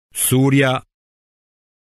Surja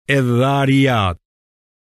e Dharijat,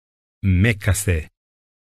 Mekase,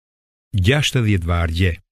 60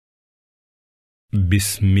 vargje.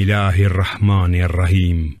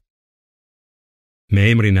 Bismillahirrahmanirrahim.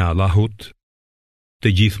 Me emrin e Allahut, të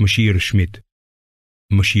gjithë mëshirshmit,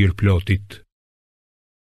 mëshirëplotit.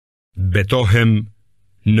 Betohem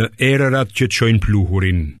në erërat që çojnë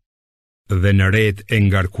pluhurin, dhe në ret e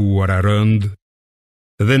ngarkuara rënd,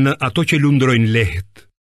 dhe në ato që lundrojnë lehtë,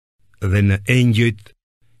 dhe në engjëjt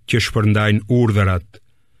që shpërndajnë urdhërat,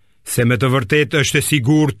 se me të vërtetë është e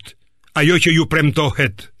sigurt ajo që ju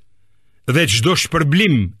premtohet, dhe çdo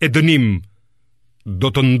shpërblim e dënim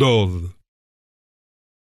do të ndodhë.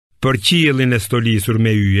 Për qiellin e stolisur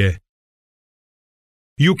me yje,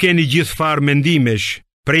 ju keni gjithë farë mendimesh,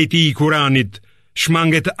 prej ti i Kuranit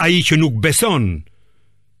shmanget ai që nuk beson,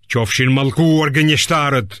 qofshin mallkuar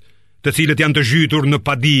gënjeshtarët, të cilët janë të zhytur në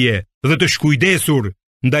padije dhe të shkujdesur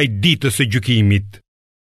ndaj ditës së gjykimit.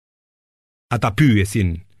 Ata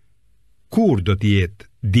pyesin, kur do të jetë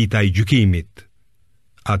dita e gjykimit?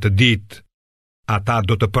 Atë ditë ata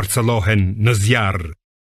do të përcëllohen në zjarr.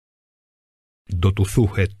 Do t'u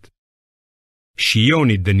thuhet,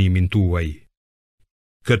 shijoni dënimin tuaj.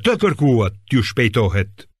 Këtë kërkuat t'ju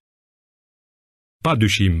shpejtohet. Pa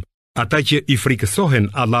dyshim, ata që i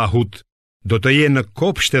frikësohen Allahut do të jenë në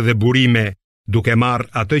kopshte dhe burime, duke marrë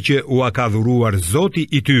atë që u ka dhuruar Zoti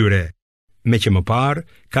i tyre, me që më parë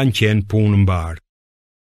kanë qenë punë mbar.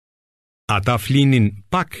 Ata flinin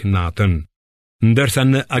pak natën, ndërsa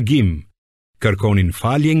në agim kërkonin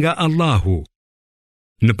falje nga Allahu.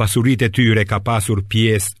 Në pasuritë e tyre ka pasur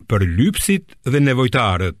pjesë për lypsit dhe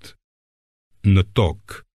nevojtarët. Në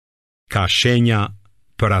tokë ka shenja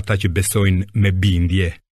për ata që besojnë me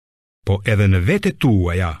bindje, po edhe në vete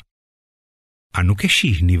tuaja. A nuk e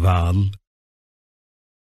shihni vallë?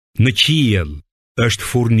 Në qiell është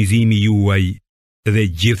furnizimi juaj dhe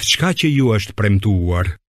gjithçka që ju është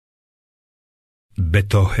premtuar.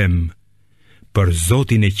 Betohem për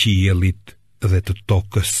Zotin e qiellit dhe të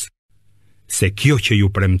tokës, se kjo që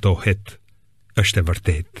ju premtohet është e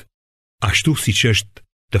vërtet, ashtu siç është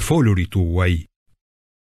të folurit tuaj.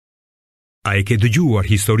 A e ke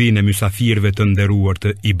dëgjuar historinë e mysafirëve të nderuar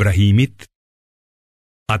të Ibrahimit?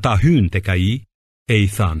 Ata hynë tek ai e i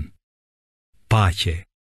thanë, paqe,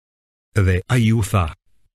 dhe ai u tha,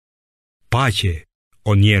 paqe,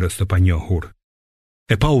 o njerëz të panjohur.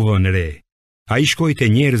 E pa u vënë re, ai shkoi te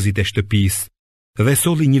njerëzit e shtëpisë dhe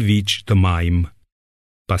solli një viç të majm.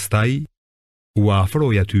 Pastaj u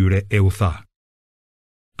afroi atyre e u tha,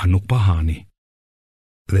 a nuk pa hani?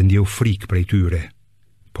 Dhe ndjeu frikë prej tyre,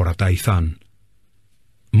 por ata i thanë,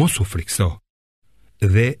 mos u frikso,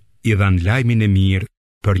 dhe i dhanë lajmin e mirë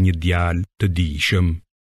për një djalë të dijshëm.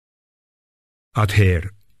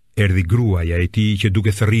 Atëherë erdhi gruaja e tij që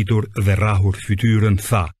duke thërritur dhe rrahur fytyrën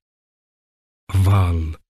tha,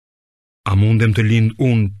 vallë, a mundem të lind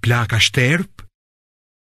unë plaka shterp?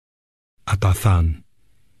 Ata thanë,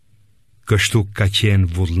 kështu ka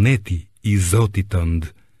qenë vullneti i Zotit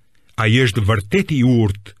tënd, ai është vërtet i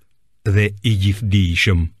urtë dhe i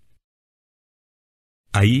gjithdijshëm.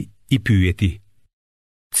 Ai i pyeti,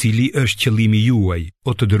 cili është qëllimi juaj,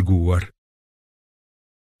 o të dërguar?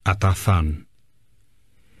 Ata thanë,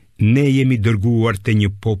 ne jemi dërguar te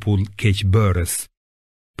një popull keqbërës,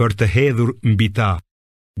 për të hedhur mbi ta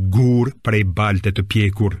gur prej balte të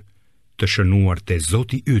pjekur, të shënuar te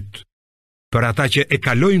Zoti yt, për ata që e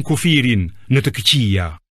kalojnë kufirin në të këqija.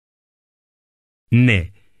 Ne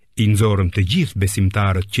i nxorëm të gjithë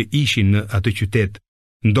besimtarët që ishin në atë qytet,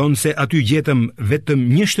 ndonse aty gjetëm vetëm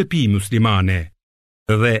një shtëpi muslimane,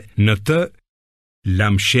 dhe në të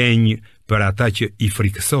lam shenjë për ata që i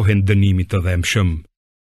frikësohen dënimit të dhemshëm.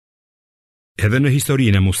 Edhe në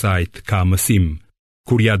historinë e Musait ka mësim,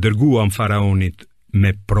 kur ja dërguam faraonit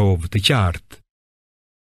me provë të qartë.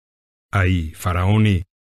 Ai, faraoni,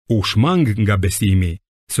 u shmang nga besimi,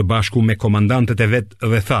 së bashku me komandantët e vet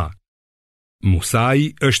dhe tha,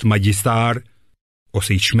 Musai është magjistar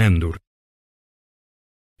ose i çmendur.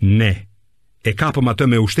 Ne e kapëm atë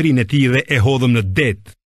me ushtrinë e tij dhe e hodhëm në det.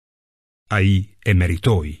 Ai e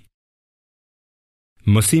meritoi.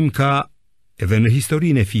 Mësim ka edhe në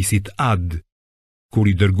historinë e fisit Ad, kur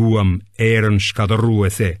i dërguam erën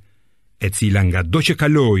shkatërruese, e cila nga do që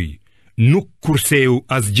kaloi, nuk kurseu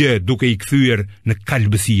asgjë duke i kthyer në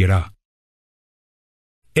kalbësira.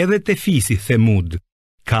 Edhe te fisi Themud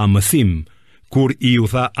ka mësim, kur i u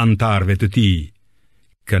tha antarve të tij,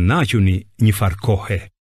 kënaquni një farë kohe.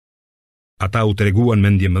 Ata u treguan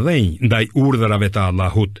mendje mëdhenj ndaj urdhrave të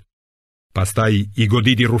Allahut. Pastaj i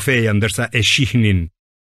goditi rufeja ndërsa e shihnin,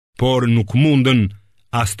 por nuk mundën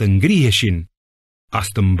as të ngriheshin,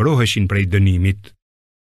 as të mbroheshin prej dënimit.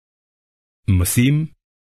 Mësim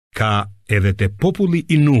ka edhe te populli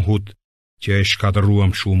i Nuhut, që e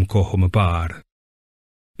shkatëruam shumë kohë më parë.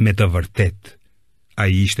 Me të vërtet,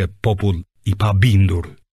 ai ishte popull i pabindur.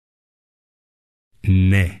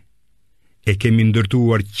 Ne e kemi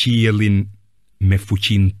ndërtuar qiellin me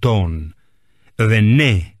fuqinë tonë, dhe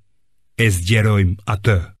ne e zgjerojmë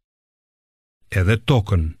atë. Edhe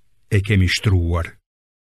tokën e kemi shtruar.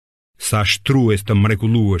 Sa shtrues të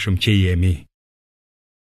mrekullueshëm që jemi.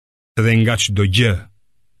 Dhe nga çdo gjë,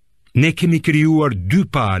 ne kemi krijuar dy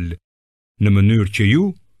palë në mënyrë që ju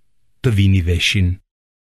të vini veshin.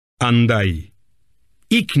 Andaj,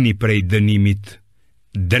 ikni prej dënimit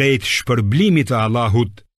drejt shpërblimit të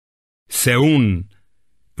Allahut, se unë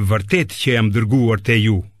vërtet që jam dërguar te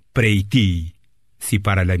ju prej tij, si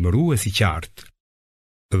paralajmërues i qartë.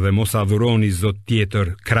 Dhe mos adhuroni zot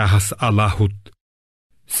tjetër krahas Allahut,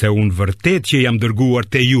 se unë vërtet që jam dërguar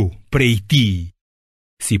te ju prej tij,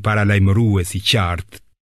 si paralajmërues i qartë.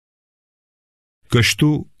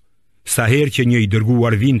 Kështu, sa herë që një i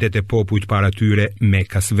dërguar vinte te popujt para tyre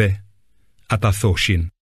Mekasve, ata thoshin: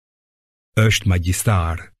 është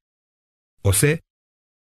magjistar, ose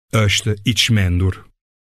është i çmendur.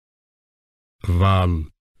 Vallë,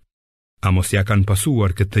 a mos ja kanë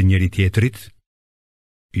pasuar këtë njëri tjetrit?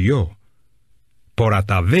 Jo, por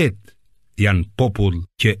ata vetë janë popull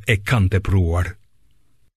që e kanë tepruar.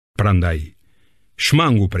 Prandaj,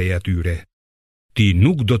 shmangu prej atyre, ti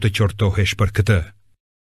nuk do të qortohesh për këtë,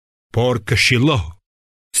 por këshillo,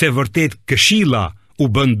 se vërtet këshilla u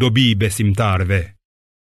bën dobi besimtarve.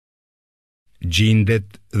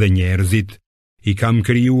 Gjindet dhe njerëzit i kam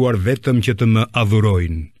krijuar vetëm që të më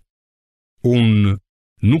adhurojnë. Unë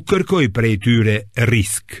nuk kërkoj prej tyre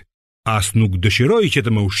risk, as nuk dëshiroj që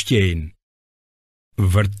të më ushqejnë.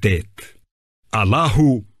 Vërtet,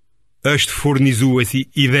 Allahu është furnizuesi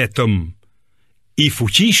i vetëm, i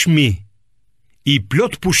fuqishmi, i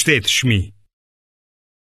plot pushtetshmi.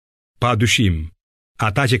 Pa dyshim,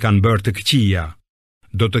 ata që kanë bërë të këqija,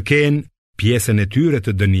 do të kenë pjesën e tyre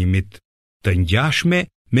të dënimit, të ngjashme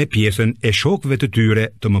me pjesën e shokëve të tyre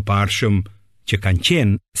të mëparshëm që kanë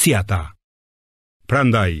qenë si ata.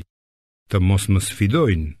 Prandaj, të mos më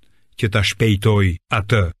sfidojnë që ta shpejtoj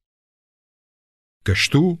atë.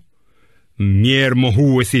 Kështu, mjerë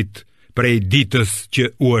mohuesit prej ditës që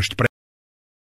u është